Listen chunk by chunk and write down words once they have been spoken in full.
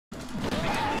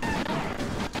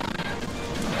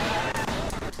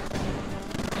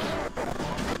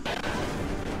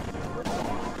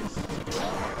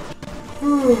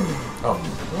Oh, no,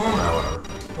 whatever.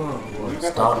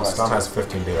 Stom has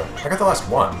 15 data. I got the last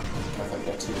one. I thought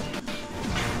that too.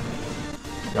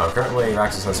 No, currently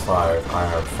Raxus has 5, I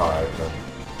have 5, and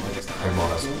Digimon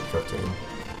has 15.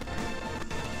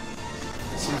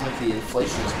 It seems like the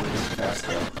inflation is moving fast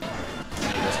though.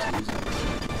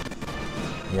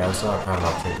 Yeah, I still haven't had an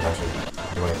opportunity to actually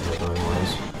do anything with them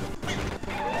anyways.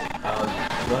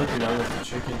 Let it be known that the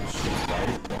chicken shoots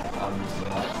light out into the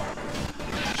light.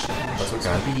 That's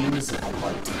okay. Beams of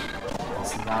light.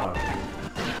 It's not okay.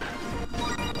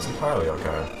 It's entirely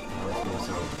okay. It's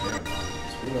okay.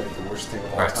 It's really like the worst thing of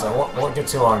all Alright, time. so it won't get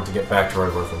too long to get back to where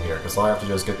we were from here, because all I have to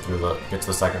do is get to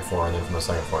the second floor, and then from the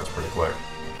second floor it's pretty quick.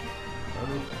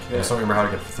 I just don't remember how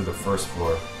to get through the first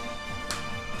floor.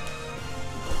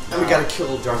 And we gotta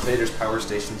kill Darth Vader's power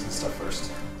stations and stuff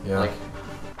first. Yeah. Like,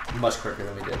 much quicker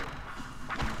than we did.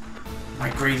 My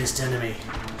greatest enemy.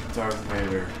 Darth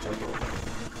Vader. Jump over.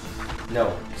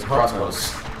 No, the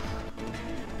crossbows.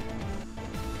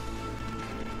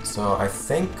 So I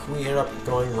think we ended up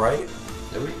going right.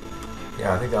 Did we?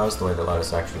 Yeah, I think that was the way that let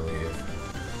us actually leave.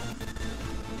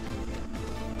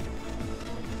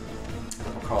 I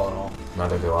don't recall it all.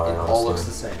 Neither do I, It honestly. all looks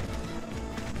the same.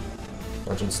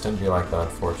 Dungeons tend to be like that,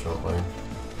 unfortunately.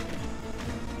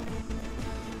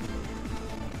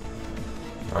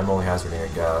 I'm only hazarding a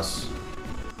guess.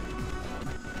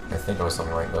 I think it was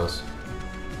something like this.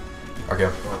 Okay.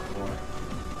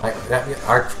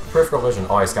 Our peripheral vision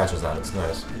always catches that. It's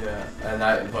nice. Yeah, and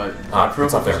but Ah, my it's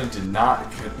peripheral up there. vision did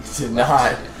not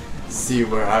see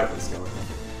where I was going.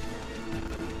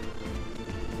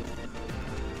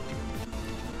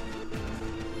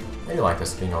 I do like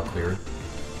this being all cleared.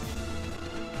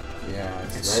 Yeah,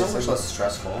 It's so much less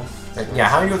stressful. Like, yeah,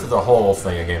 having to go through the whole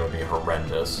thing again would be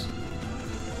horrendous.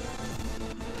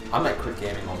 I might quit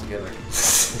gaming altogether.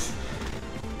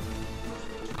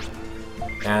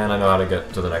 And I know how to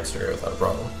get to the next area without a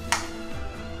problem.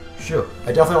 Sure.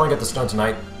 I definitely want to get this done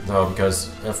tonight, though,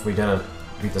 because if we didn't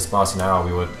beat this boss now,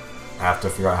 we would have to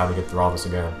figure out how to get through all this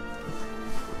again.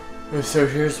 So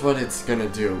here's what it's gonna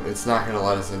do. It's not gonna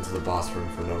let us into the boss room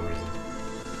for no reason.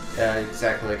 Yeah,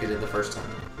 exactly like it did the first time.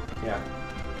 Yeah.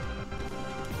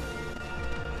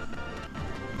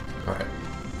 Alright.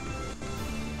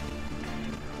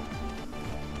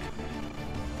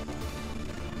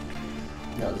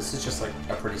 No, this is just like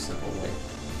a pretty simple way.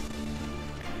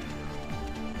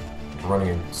 We're running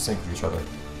in sync with each other.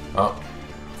 Oh.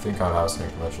 I think I'm out of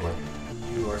sync eventually.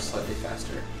 You are slightly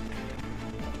faster.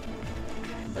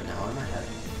 But now I'm ahead.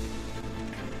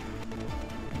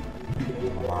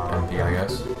 MP, I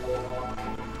guess.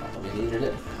 Not that we needed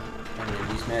it. I'm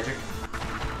gonna use magic.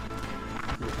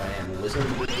 If I am a wizard.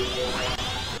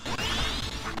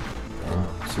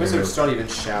 And Wizards don't even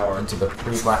shower. into the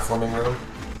pre-platforming room.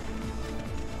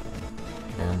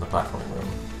 And the platforming room.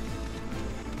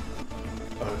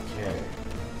 Okay.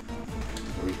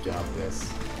 We got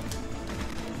this.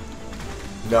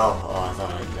 No, oh, I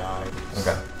thought I died.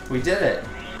 Okay. We did it!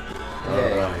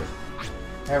 Yay. Alright.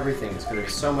 Everything is going to be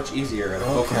so much easier in a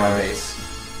Okay. Pokemon base.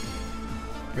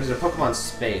 There's a Pokemon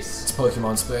space. It's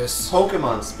Pokemon space.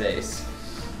 Pokemon space.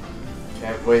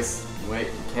 Can't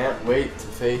wait to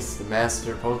face the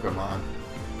master Pokemon.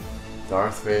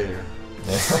 Darth Vader.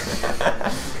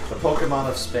 The Pokemon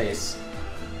of space.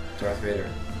 Darth Vader.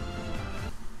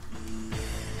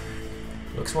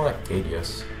 Looks more like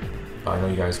Gadius. But I know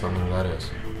you guys don't know who that is.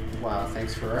 Wow,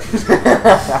 thanks for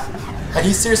And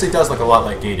he seriously does look a lot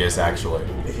like Gadius, actually.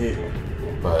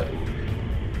 But...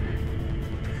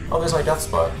 Oh, there's my death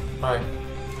spot. Hi.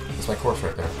 That's my corpse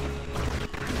right there.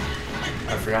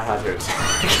 I forgot how to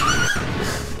attack.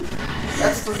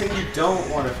 That's the thing you don't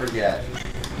want to forget.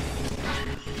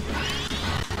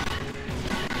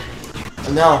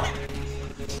 No!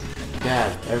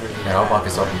 Dad, everything. Yeah, I'll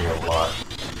is helping me a lot.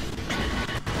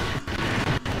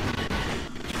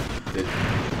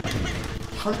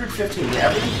 115, yeah,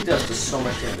 everything he does so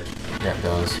much damage. Yeah, it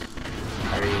does.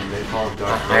 I mean, they call him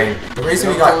Darth I Vader. mean, the reason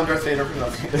They we don't call got... him Darth Vader for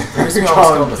nothing. The reason we Call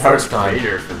almost him killed the first time...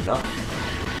 Vader for nothing.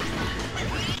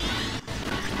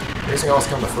 The reason we almost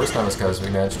killed him the first time is because we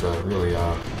managed to really,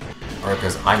 or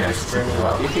because I managed to cheat him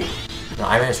out. No,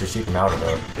 I managed to cheat him out of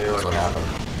it. That's what happened.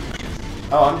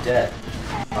 Oh, I'm dead.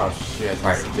 Oh shit,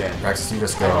 Alright, he's dead. Rex, you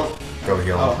just go heal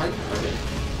him. Oh, hi. Okay.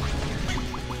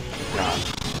 God.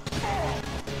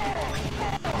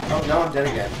 Oh, now I'm dead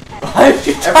again.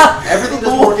 Everything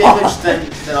does more damage than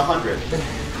 100.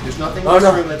 There's nothing in this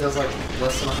room that does like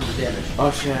less than 100 damage.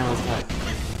 Oh shit, I almost died.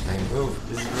 I move.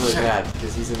 This is really bad,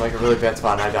 because he's in like a really bad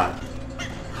spot and I died.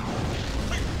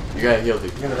 You gotta heal,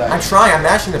 dude. You're gonna die. I'm trying, I'm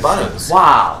mashing the buttons.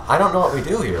 Wow! I don't know what we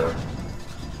do here.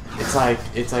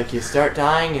 It's like you start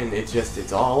dying and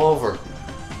it's all over.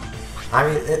 I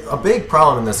mean, a big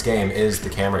problem in this game is the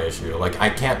camera issue. Like, I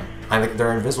think there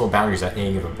are invisible boundaries at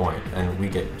any given point, and we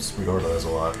get screwed over those a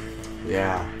lot.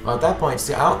 Yeah. Well, at that point,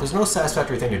 see, there's no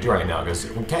satisfactory thing to do right now, because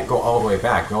we can't go all the way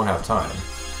back. We don't have time.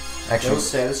 Actually, no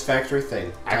satisfactory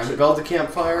thing. Time to build the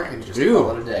campfire and just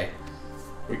call it a day.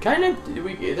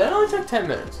 That only took 10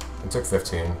 minutes. It took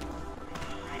 15.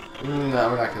 No,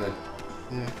 we're not gonna...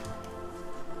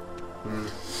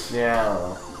 Yeah, I don't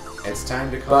know. It's time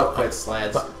to call it quits,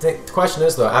 lads. But the question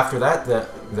is, though, after that,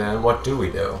 then what do we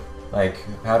do? Like,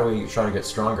 how do we try to get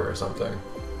stronger or something?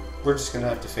 We're just gonna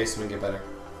have to face him and get better.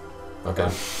 Okay.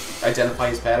 Identify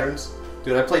his patterns.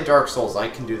 Dude, I play Dark Souls. I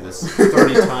can do this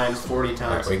 30 times, 40 times.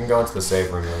 Alright, we can go into the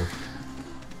save room then.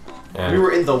 And we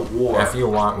were in the war. If you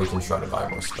want, we can try to buy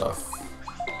more stuff.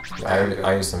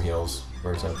 I use some heals,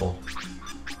 for example.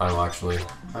 I will actually.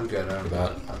 I'm good. I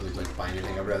don't probably like to buy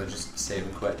anything. I'd rather just save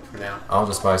and quit for now. I'll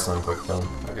just buy some quick then.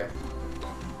 Okay.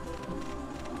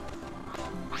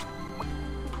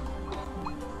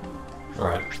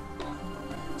 Alright.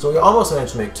 So we almost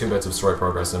managed to make 2 bits of story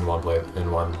progress in one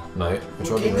night, which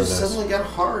The would be game really just nice. suddenly got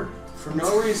hard for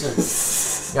no reason.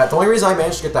 Yeah, the only reason I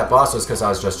managed to get that boss was because I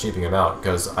was just cheaping him out,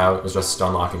 because I was just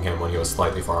stun locking him when he was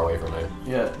slightly far away from me.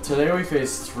 Yeah, today we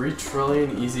faced 3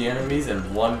 trillion easy enemies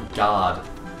and 1 god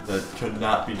that could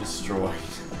not be destroyed.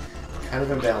 Kind of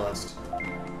imbalanced.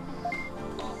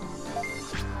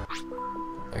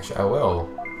 Actually, I will.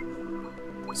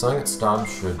 Something that Stomp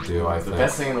should do, I think. The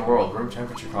best thing in the world, room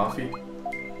temperature coffee.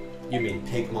 You mean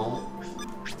pig moment?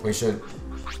 We should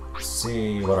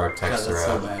see what our texts are that's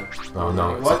at. so bad. Oh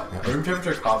no. What? Room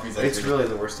temperature coffee is It's really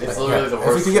the worst thing. It's literally the worst.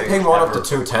 If we could get ping one up ever. to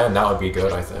 210, that would be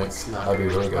good, I think. It's not. That'd be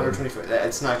really good. 124.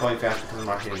 It's not going fast because I'm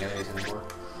not hitting enemies anymore.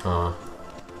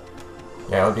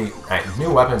 Yeah, it would be.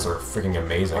 New weapons are freaking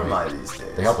amazing. What am I these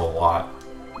days? They help a lot.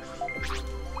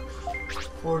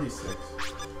 46.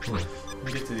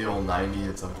 We get to the old 90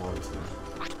 at some point soon.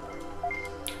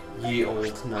 Ye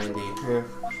old 90. Yeah.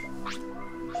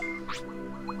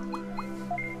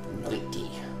 90.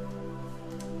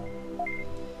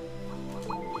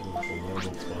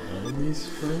 These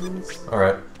friends.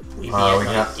 Alright. We can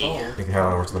head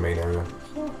on over to the main area.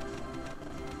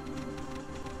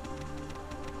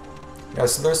 Yeah,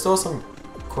 so there's still some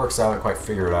quirks I haven't quite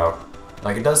figured out.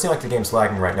 Like, it does seem like the game's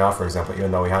lagging right now, for example,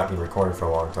 even though we haven't been recording for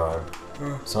a long time.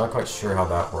 So I'm not quite sure how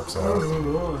that works out.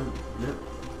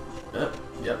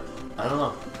 Yep. I don't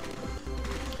know.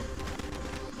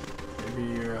 Maybe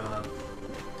your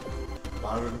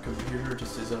modern computer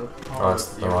just isn't a Oh, that's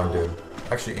the wrong dude.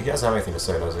 Actually, he doesn't have anything to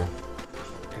say, does he?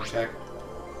 Can check.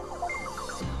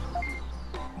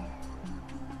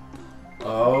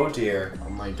 Oh dear. Oh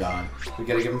my god. We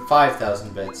gotta give him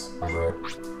 5,000 bits. Right.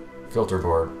 Filter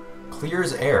board.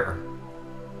 Clears air.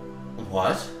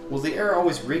 What? Well, the air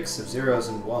always reeks of zeros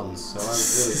and ones, so I would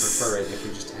really prefer it if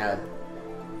we just had.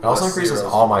 It also less increases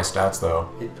zeros. all my stats, though.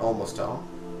 Almost all.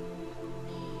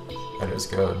 That is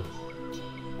good.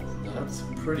 That's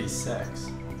pretty sex.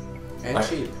 And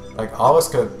cheap. Like, all of us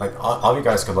could, like, all of you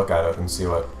guys could look at it and see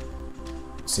how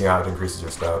it increases your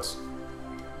stats.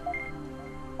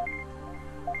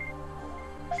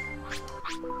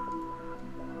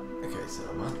 Okay, so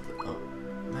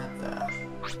I'm at that.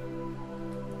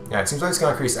 Yeah, it seems like it's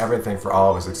gonna increase everything for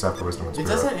all of us except for wisdom and It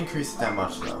spirit. doesn't increase it that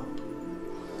much though.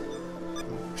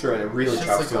 Sure, and it really It's just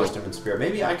chops like the a- wisdom and spirit.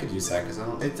 Maybe I could use that because I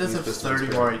don't. It does use have wisdom and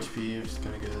 30 spirit. more HP, which is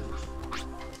kinda good.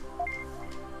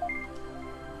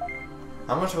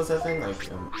 How much was that thing? Like,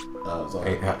 it was all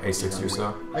 860 or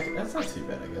so. That's not too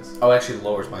bad, I guess. Oh, actually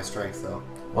lowers my strength though.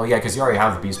 Well, yeah, because you already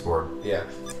have the beast board. Yeah.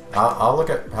 I'll look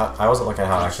at. I wasn't looking at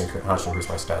how to increase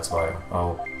my stats by.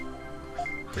 I'll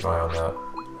keep an eye on that.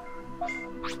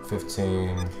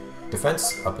 15.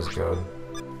 Defense up is good.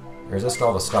 Resist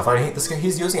all the stuff. I mean,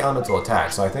 he's using elemental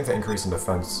attack, so I think the increase in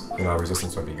defense,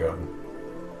 resistance would be good.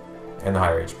 And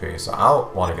higher HP, so I'll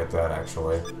want to get that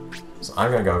actually. So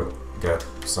I'm gonna go get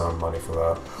some money for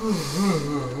that.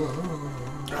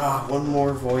 One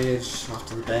more voyage off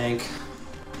to the bank.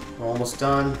 We're almost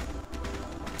done.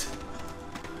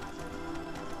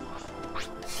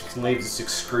 You can leave this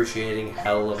excruciating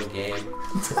hell of a game.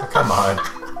 Come on.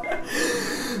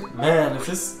 Man, if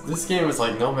this game was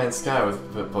like No Man's Sky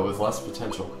but with less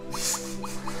potential.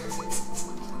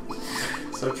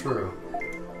 So true.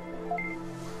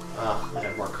 I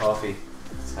have more coffee.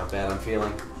 That's how bad I'm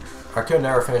feeling. I could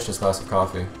never finish this glass of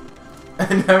coffee.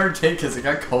 I never did because it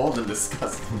got cold and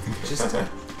disgusting. Just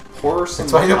pour some.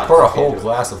 That's why you hot pour a coffee whole into it.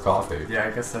 glass of coffee. Yeah,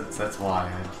 I guess that's why.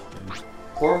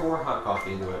 Pour more hot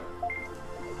coffee into it.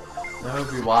 That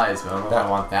would be wise, but I don't know if I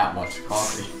want that much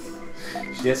coffee.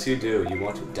 Yes, you do. You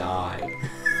want to die.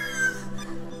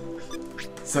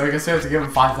 So I guess we have to give him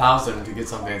 5,000 to get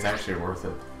something that's actually worth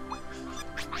it.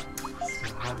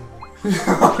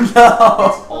 Oh no!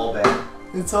 It's all bad.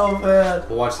 It's all bad.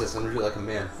 Well, watch this. I'm gonna do it like a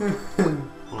man.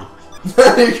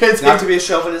 Not to be a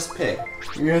chauvinist pig.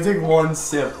 You're gonna take one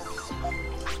sip.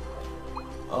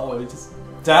 Oh, it just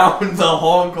down the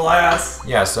whole glass.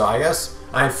 Yeah, so I guess,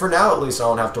 for now at least, I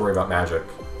don't have to worry about magic.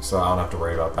 So I don't have to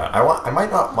worry about that. I might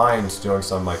not mind doing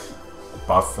some like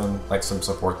buff and like some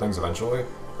support things eventually,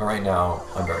 but right now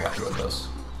I'm very happy with this.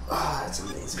 Ah, that's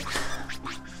amazing.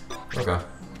 Okay.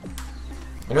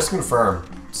 And just confirm.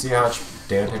 See how much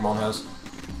data Digimon has?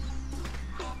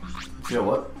 You know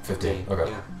what? 15. Okay.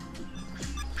 Yeah.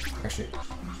 Actually,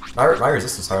 my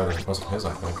resistance is higher than most of his,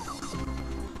 I think.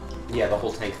 Yeah, the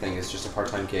whole tank thing is just a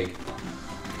part-time gig.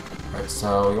 Alright,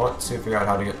 so we want to figure out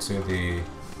how to get to the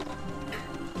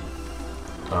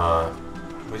We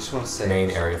just want to say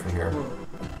main area from here.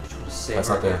 That's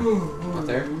not there. Not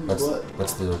there?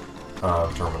 That's the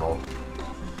terminal.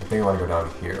 I think we want to go down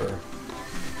here.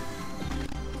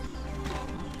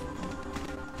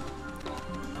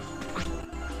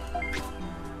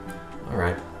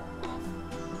 Alright.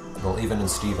 Well, Even and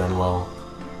Steven will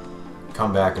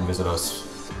come back and visit us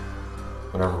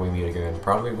whenever we meet again.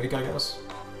 Probably a week, I guess?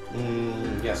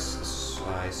 Yes,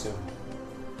 I assume.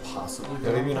 Possibly.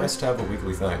 Yeah, it'd be nice to have a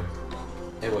weekly thing.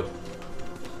 It would.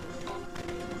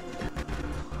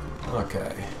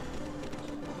 Okay.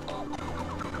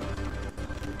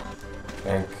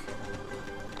 Bank.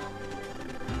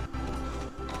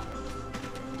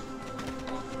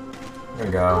 There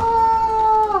we go.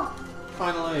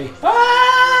 Finally. We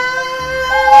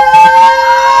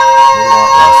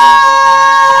want this.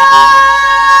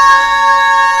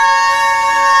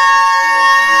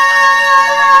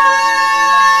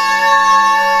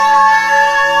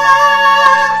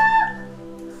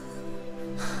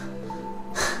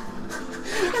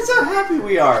 That's how happy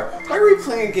we are. Why are we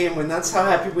playing a game when that's how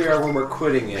happy we are when we're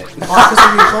quitting it? Well, because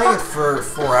we've been playing it for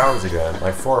 4 hours again.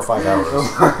 Like 4 or 5 hours.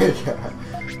 Oh my god.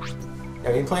 Yeah,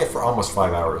 we've been playing it for almost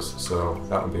 5 hours, so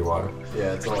that would be why.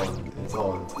 Yeah, it's all.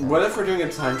 What if we're doing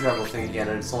a time travel thing again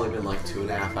and it's only been like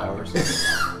 2.5 hours?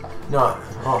 No,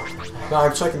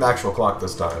 I'm checking the actual clock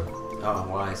this time. Oh,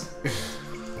 wise.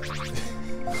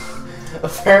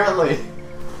 Apparently,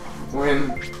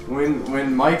 when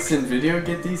mics and video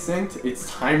get desynced, it's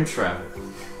time travel.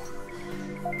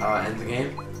 End the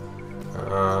game?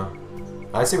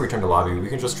 I say return to lobby. We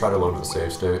can just try to load the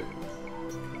save state.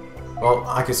 Well,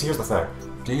 I guess here's the thing.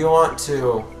 Do you want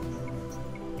the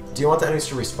enemies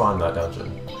to respawn that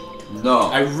dungeon?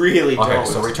 No. I really don't. Okay,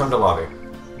 so return to lobby.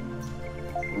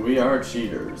 We are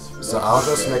cheaters. So I'll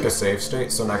just make a save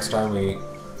state, so next time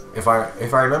if I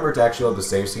remember to actually load the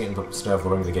save state instead of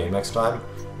loading the game next time,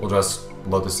 we'll just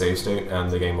load the save state and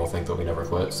the game will think that we never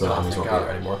quit, so the enemies won't be there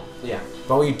anymore. Yeah.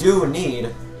 But we do need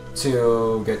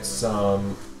to get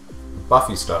some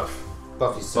Buffy stuff.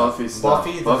 Buffy stuff.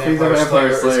 Buffy the Vampire Slayer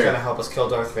is going to help us kill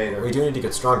Darth Vader. We do need to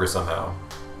get stronger somehow.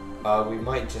 We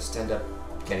might just end up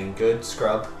getting good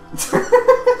scrub.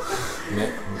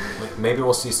 Maybe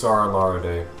we'll see Sarah and Lara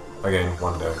Day again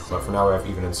one day, but for now we have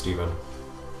Even and Steven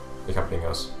accompanying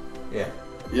us. Yeah.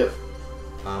 Yep.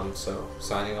 So,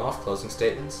 signing off, closing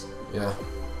statements. Yeah.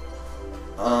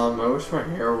 I wish my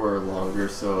hair were longer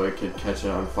so it could catch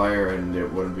it on fire and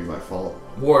it wouldn't be my fault.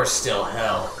 War's still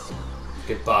hell.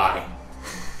 Goodbye.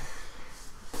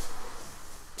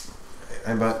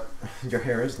 But your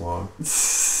hair is long.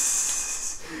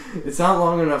 It's not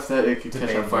long enough that it could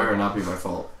catch on fire and not be my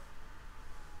fault.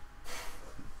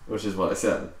 Which is what I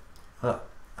said.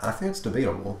 I think it's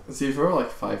debatable. See, if we were like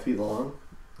 5 feet long,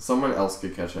 someone else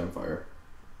could catch it on fire.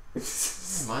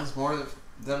 Mine's more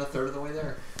than a third of the way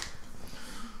there.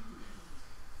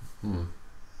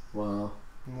 Wow.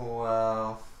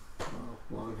 Wow.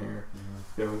 Long hair.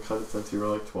 You haven't cut it since you were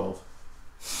like 12.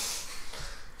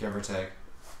 Give or take.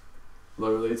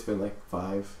 Literally, it's been like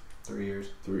 5. 3 years.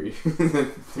 3.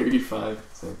 35.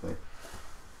 Same thing.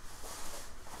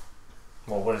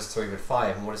 Well, what is 3 but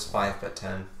 5, and what is 5 but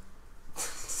 10?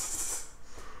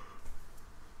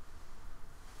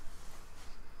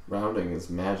 Rounding is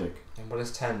magic. And what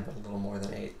is 10 but a little more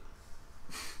than 8?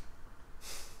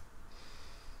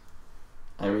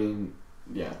 I mean,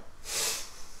 yeah.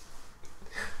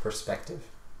 Perspective.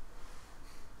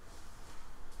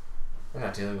 We're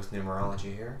not dealing with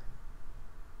numerology here.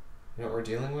 You know what we're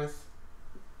dealing with?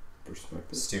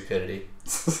 Perspective. Stupidity.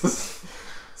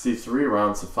 See, 3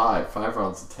 rounds to 5, 5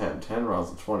 rounds to 10, 10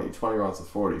 rounds to 20, 20 rounds to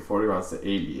 40, 40 rounds to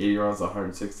 80, 80 rounds to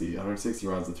 160, 160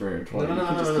 rounds to 320. No, You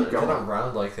can just keep you going. don't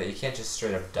round like that. You can't just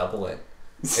straight up double it.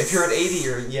 If you're at 80,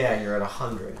 you're at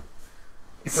 100.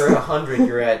 If you're at 100,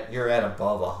 you're at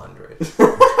above 100.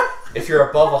 If you're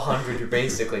above 100, you're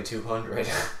basically 200.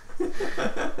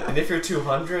 And if you're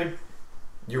 200,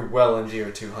 you're well into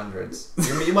your 200s.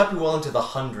 You might be well into the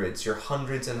hundreds. You're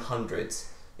hundreds and hundreds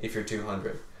if you're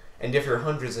 200. And if you're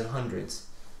hundreds and hundreds,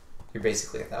 you're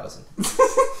basically 1,000.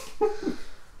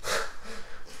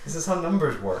 This is how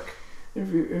numbers work.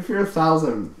 If you're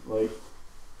 1,000, like,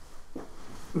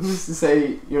 who's to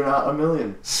say you're not a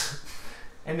million?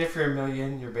 And if you're a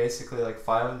million, you're basically like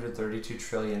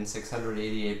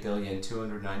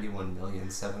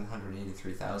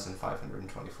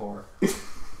 532,688,291,783,524.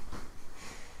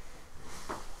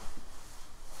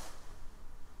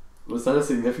 Was that a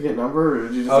significant number, or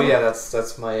did you just... Oh yeah,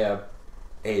 that's my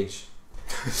age.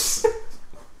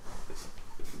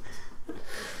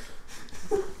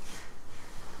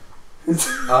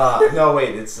 No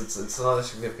wait, it's not a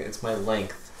significant. It's my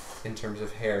length in terms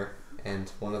of hair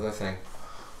and one other thing.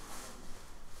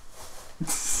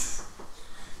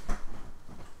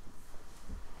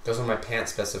 Those are my pant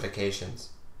specifications.